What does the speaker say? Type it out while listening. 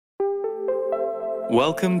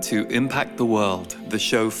Welcome to Impact the World, the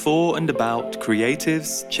show for and about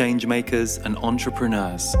creatives, changemakers, and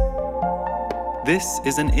entrepreneurs. This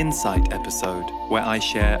is an insight episode where I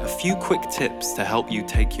share a few quick tips to help you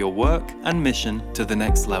take your work and mission to the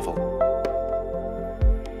next level.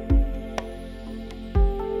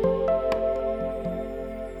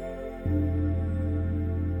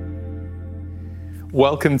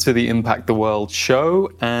 Welcome to the Impact the World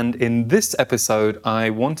show, and in this episode I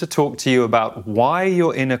want to talk to you about why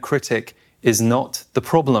your inner critic is not the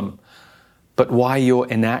problem, but why your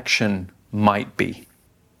inaction might be.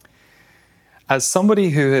 As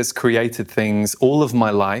somebody who has created things all of my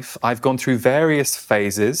life, I've gone through various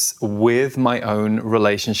phases with my own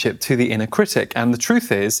relationship to the inner critic, and the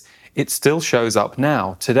truth is, it still shows up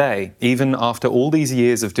now, today, even after all these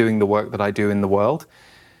years of doing the work that I do in the world.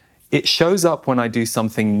 It shows up when I do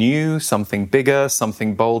something new, something bigger,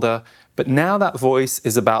 something bolder, but now that voice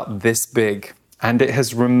is about this big, and it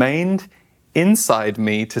has remained inside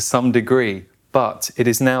me to some degree, but it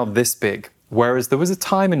is now this big. Whereas there was a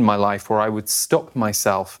time in my life where I would stop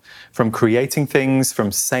myself from creating things,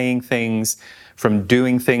 from saying things, from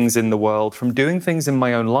doing things in the world, from doing things in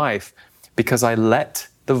my own life, because I let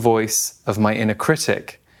the voice of my inner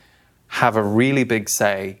critic have a really big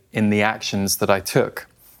say in the actions that I took.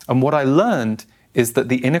 And what I learned is that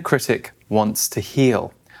the inner critic wants to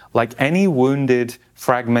heal. Like any wounded,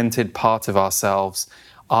 fragmented part of ourselves,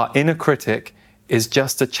 our inner critic is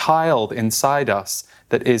just a child inside us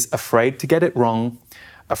that is afraid to get it wrong,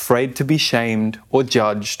 afraid to be shamed or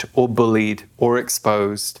judged or bullied or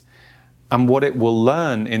exposed. And what it will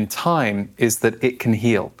learn in time is that it can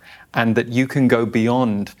heal and that you can go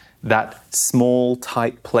beyond that small,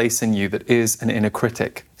 tight place in you that is an inner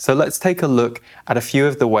critic. So let's take a look at a few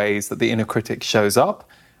of the ways that the inner critic shows up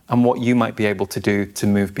and what you might be able to do to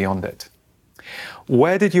move beyond it.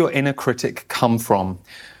 Where did your inner critic come from?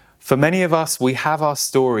 For many of us, we have our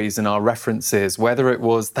stories and our references, whether it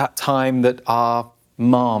was that time that our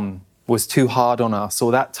mom was too hard on us,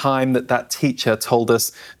 or that time that that teacher told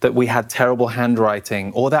us that we had terrible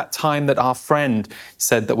handwriting, or that time that our friend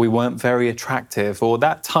said that we weren't very attractive, or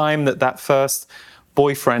that time that that first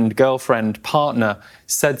boyfriend, girlfriend, partner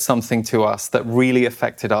said something to us that really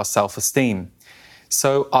affected our self-esteem.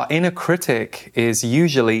 So our inner critic is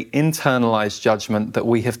usually internalized judgment that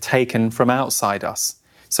we have taken from outside us.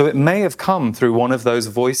 So it may have come through one of those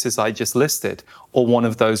voices I just listed, or one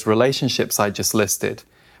of those relationships I just listed.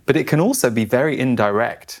 But it can also be very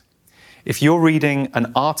indirect. If you're reading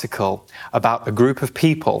an article about a group of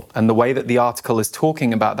people and the way that the article is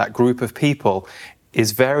talking about that group of people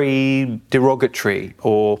is very derogatory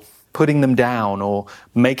or putting them down or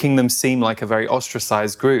making them seem like a very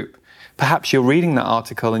ostracized group, perhaps you're reading that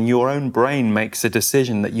article and your own brain makes a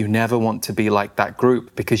decision that you never want to be like that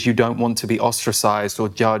group because you don't want to be ostracized or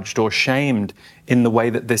judged or shamed in the way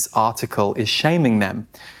that this article is shaming them.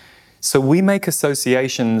 So we make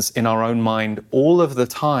associations in our own mind all of the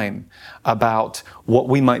time about what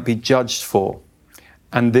we might be judged for.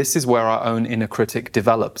 And this is where our own inner critic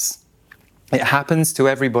develops. It happens to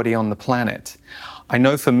everybody on the planet. I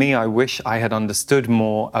know for me, I wish I had understood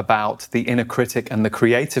more about the inner critic and the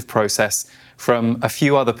creative process from a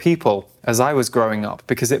few other people as I was growing up,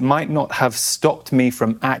 because it might not have stopped me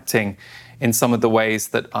from acting in some of the ways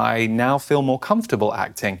that I now feel more comfortable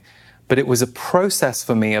acting. But it was a process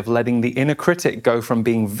for me of letting the inner critic go from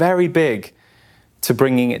being very big to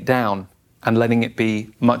bringing it down and letting it be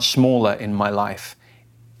much smaller in my life.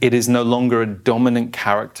 It is no longer a dominant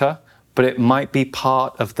character, but it might be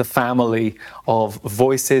part of the family of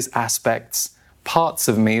voices, aspects, parts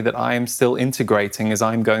of me that I am still integrating as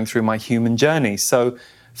I'm going through my human journey. So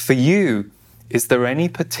for you, is there any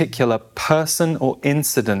particular person or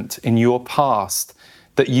incident in your past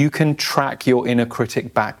that you can track your inner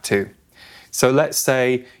critic back to? So let's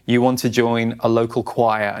say you want to join a local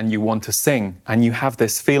choir and you want to sing and you have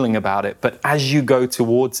this feeling about it, but as you go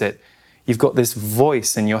towards it, you've got this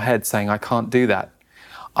voice in your head saying, I can't do that.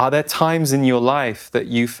 Are there times in your life that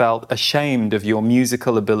you felt ashamed of your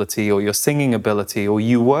musical ability or your singing ability, or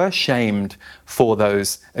you were shamed for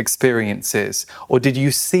those experiences? Or did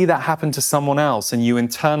you see that happen to someone else and you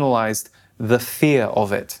internalized the fear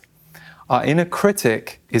of it? Our inner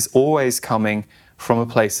critic is always coming from a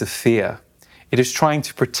place of fear. It is trying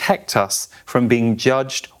to protect us from being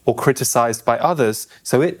judged or criticized by others,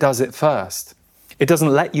 so it does it first. It doesn't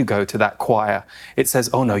let you go to that choir. It says,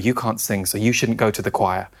 oh no, you can't sing, so you shouldn't go to the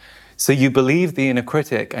choir. So you believe the inner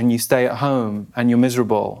critic and you stay at home and you're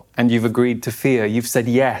miserable and you've agreed to fear. You've said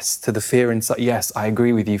yes to the fear inside. Yes, I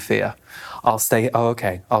agree with you, fear. I'll stay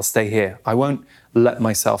here. I won't let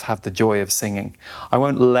myself have the joy of singing. I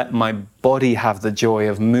won't let my body have the joy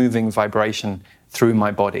of moving vibration through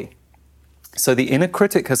my body. So the inner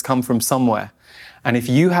critic has come from somewhere. And if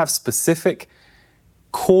you have specific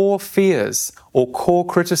core fears or core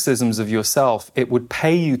criticisms of yourself, it would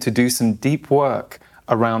pay you to do some deep work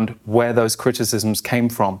around where those criticisms came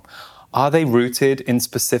from. Are they rooted in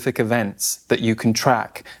specific events that you can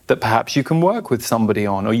track, that perhaps you can work with somebody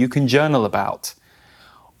on or you can journal about?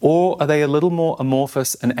 Or are they a little more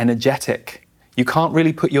amorphous and energetic? You can't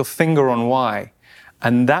really put your finger on why.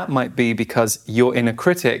 And that might be because your inner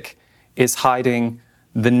critic is hiding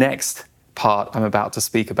the next part I'm about to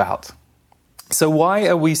speak about. So why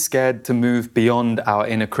are we scared to move beyond our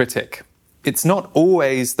inner critic? It's not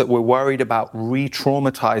always that we're worried about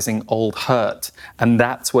re-traumatizing old hurt, and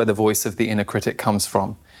that's where the voice of the inner critic comes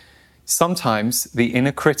from. Sometimes the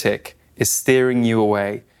inner critic is steering you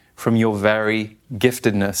away from your very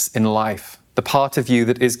giftedness in life, the part of you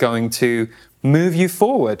that is going to move you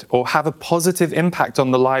forward or have a positive impact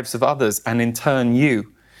on the lives of others and in turn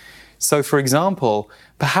you. So for example,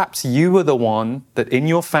 perhaps you were the one that in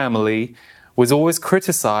your family was always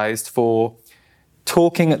criticized for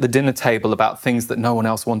talking at the dinner table about things that no one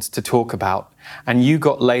else wanted to talk about. And you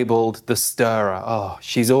got labeled the stirrer. Oh,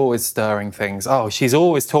 she's always stirring things. Oh, she's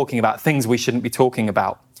always talking about things we shouldn't be talking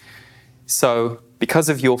about. So because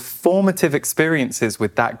of your formative experiences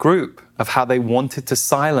with that group, of how they wanted to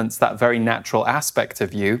silence that very natural aspect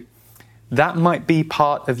of you, that might be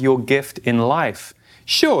part of your gift in life.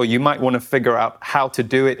 Sure, you might want to figure out how to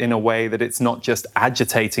do it in a way that it's not just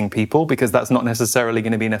agitating people, because that's not necessarily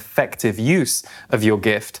going to be an effective use of your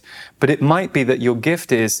gift. But it might be that your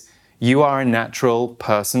gift is you are a natural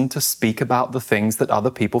person to speak about the things that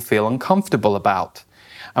other people feel uncomfortable about.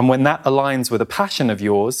 And when that aligns with a passion of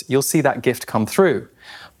yours, you'll see that gift come through.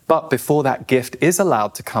 But before that gift is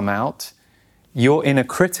allowed to come out, your inner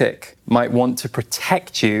critic might want to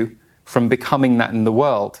protect you from becoming that in the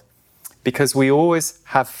world. Because we always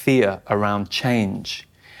have fear around change.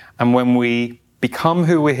 And when we become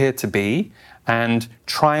who we're here to be and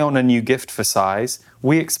try on a new gift for size,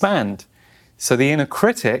 we expand. So the inner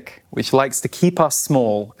critic, which likes to keep us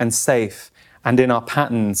small and safe and in our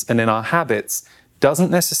patterns and in our habits,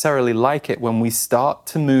 doesn't necessarily like it when we start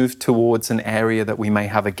to move towards an area that we may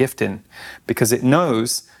have a gift in. Because it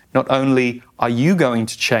knows not only are you going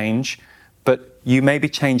to change, but you may be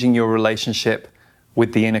changing your relationship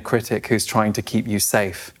with the inner critic who's trying to keep you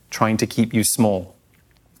safe, trying to keep you small.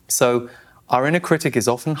 So our inner critic is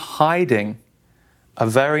often hiding a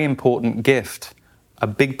very important gift, a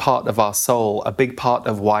big part of our soul, a big part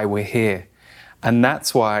of why we're here. And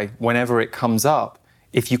that's why whenever it comes up,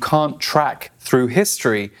 if you can't track through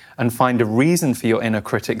history and find a reason for your inner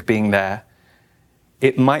critic being there,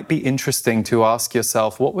 it might be interesting to ask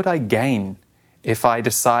yourself, what would I gain if I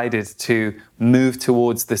decided to move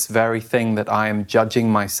towards this very thing that I am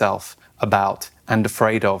judging myself about and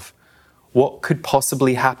afraid of? What could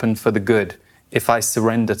possibly happen for the good if I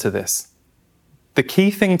surrender to this? The key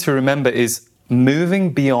thing to remember is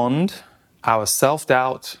moving beyond our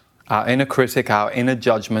self-doubt, our inner critic, our inner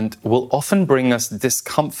judgment will often bring us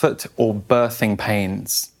discomfort or birthing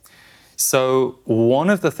pains. So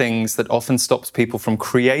one of the things that often stops people from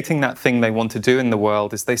creating that thing they want to do in the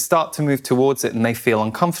world is they start to move towards it and they feel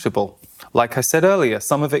uncomfortable. Like I said earlier,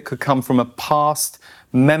 some of it could come from a past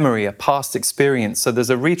memory, a past experience. So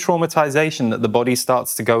there's a re-traumatization that the body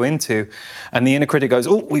starts to go into, and the inner critic goes,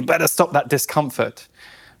 oh, we better stop that discomfort.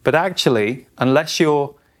 But actually, unless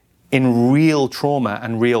you're in real trauma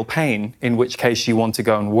and real pain, in which case you want to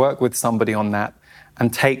go and work with somebody on that,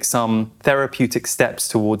 and take some therapeutic steps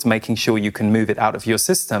towards making sure you can move it out of your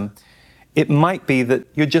system, it might be that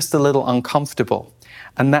you're just a little uncomfortable.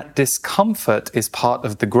 And that discomfort is part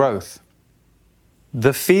of the growth.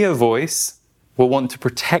 The fear voice will want to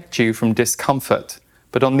protect you from discomfort.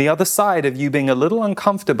 But on the other side of you being a little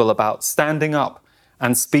uncomfortable about standing up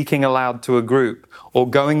and speaking aloud to a group or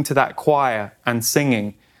going to that choir and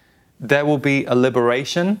singing, there will be a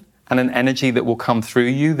liberation and an energy that will come through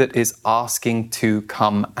you that is asking to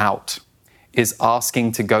come out, is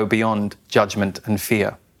asking to go beyond judgment and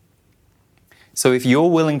fear. So if you're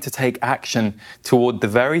willing to take action toward the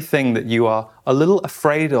very thing that you are a little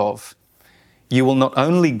afraid of, you will not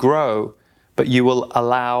only grow, but you will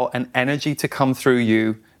allow an energy to come through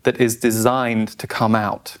you that is designed to come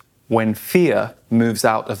out when fear moves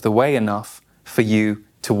out of the way enough for you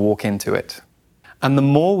to walk into it. And the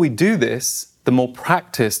more we do this, the more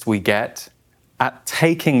practiced we get at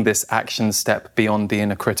taking this action step beyond the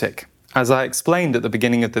inner critic. As I explained at the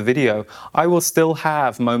beginning of the video, I will still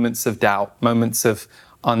have moments of doubt, moments of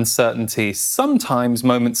uncertainty, sometimes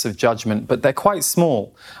moments of judgment, but they're quite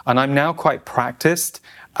small. And I'm now quite practiced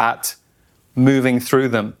at moving through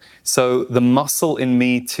them. So the muscle in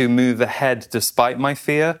me to move ahead despite my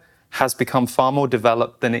fear has become far more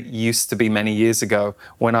developed than it used to be many years ago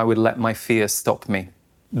when I would let my fear stop me.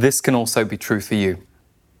 This can also be true for you.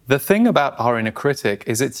 The thing about our inner critic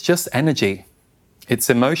is it's just energy. It's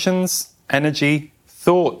emotions, energy,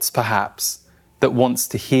 thoughts perhaps, that wants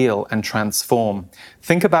to heal and transform.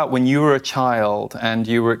 Think about when you were a child and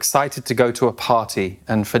you were excited to go to a party,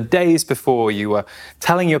 and for days before you were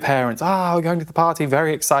telling your parents, we're going to the party,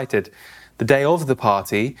 very excited. The day of the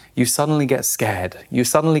party, you suddenly get scared. You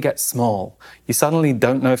suddenly get small. You suddenly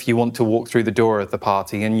don't know if you want to walk through the door of the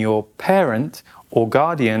party, and your parent or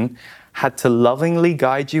guardian had to lovingly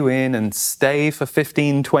guide you in and stay for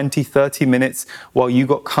 15, 20, 30 minutes while you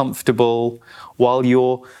got comfortable, while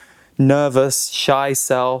your nervous, shy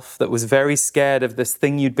self that was very scared of this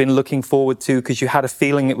thing you'd been looking forward to because you had a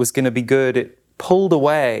feeling it was going to be good, it pulled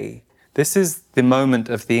away. This is the moment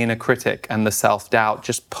of the inner critic and the self-doubt,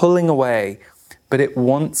 just pulling away. But it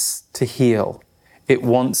wants to heal. It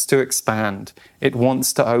wants to expand. It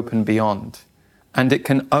wants to open beyond. And it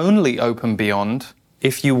can only open beyond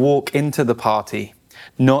if you walk into the party,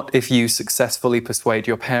 not if you successfully persuade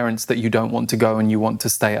your parents that you don't want to go and you want to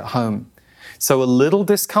stay at home. So a little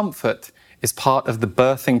discomfort is part of the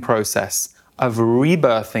birthing process of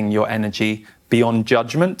rebirthing your energy beyond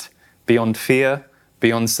judgment, beyond fear,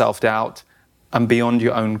 beyond self-doubt, and beyond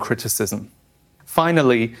your own criticism.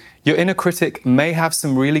 Finally, your inner critic may have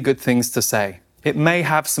some really good things to say. It may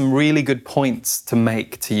have some really good points to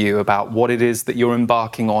make to you about what it is that you're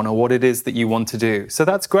embarking on or what it is that you want to do. So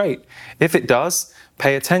that's great. If it does,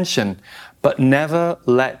 pay attention. But never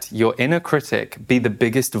let your inner critic be the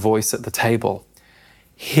biggest voice at the table.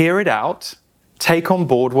 Hear it out, take on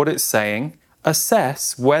board what it's saying,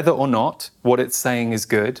 assess whether or not what it's saying is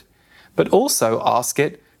good, but also ask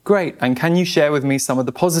it, great, and can you share with me some of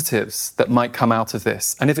the positives that might come out of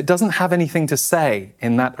this? And if it doesn't have anything to say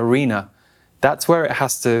in that arena, that's where it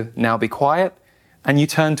has to now be quiet, and you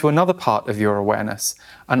turn to another part of your awareness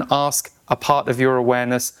and ask a part of your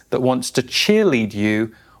awareness that wants to cheerlead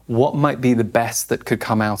you what might be the best that could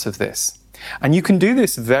come out of this. And you can do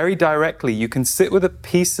this very directly. You can sit with a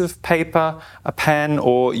piece of paper, a pen,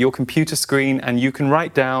 or your computer screen, and you can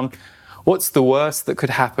write down what's the worst that could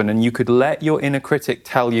happen. And you could let your inner critic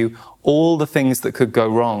tell you all the things that could go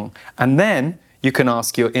wrong. And then you can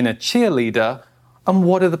ask your inner cheerleader, and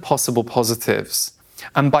what are the possible positives?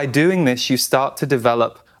 And by doing this, you start to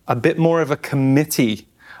develop a bit more of a committee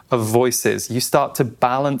of voices. You start to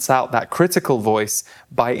balance out that critical voice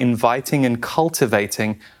by inviting and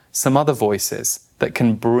cultivating some other voices that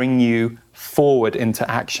can bring you forward into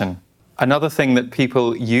action. Another thing that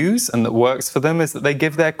people use and that works for them is that they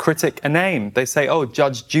give their critic a name. They say,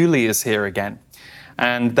 Judge Julie is here again.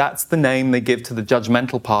 And that's the name they give to the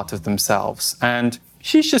judgmental part of themselves. And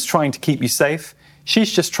she's just trying to keep you safe.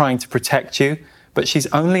 She's just trying to protect you, but she's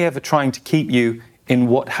only ever trying to keep you in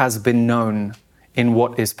what has been known, in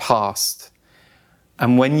what is past.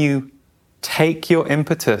 And when you take your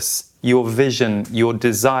impetus, your vision, your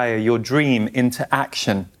desire, your dream into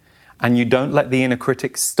action, and you don't let the inner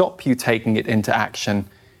critic stop you taking it into action,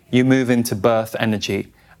 you move into birth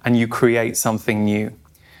energy and you create something new.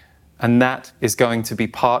 And that is going to be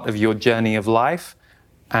part of your journey of life.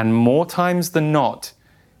 And more times than not,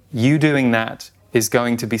 you doing that is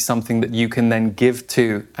going to be something that you can then give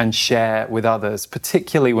to and share with others,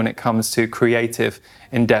 particularly when it comes to creative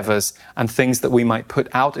endeavors and things that we might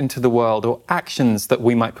put out into the world or actions that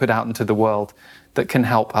we might put out into the world that can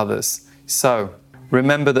help others. So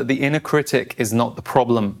remember that the inner critic is not the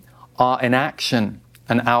problem. Our inaction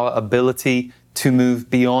and our ability to move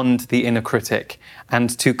beyond the inner critic and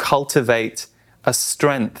to cultivate a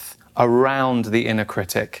strength around the inner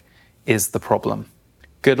critic is the problem.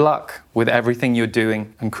 Good luck with everything you're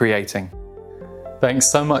doing and creating.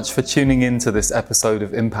 Thanks so much for tuning in to this episode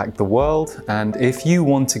of Impact the World. And if you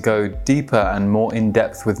want to go deeper and more in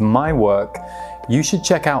depth with my work, you should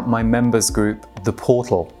check out my members group, The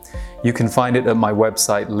Portal. You can find it at my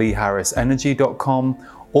website, leeharrisenergy.com,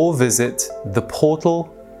 or visit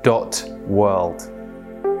theportal.world.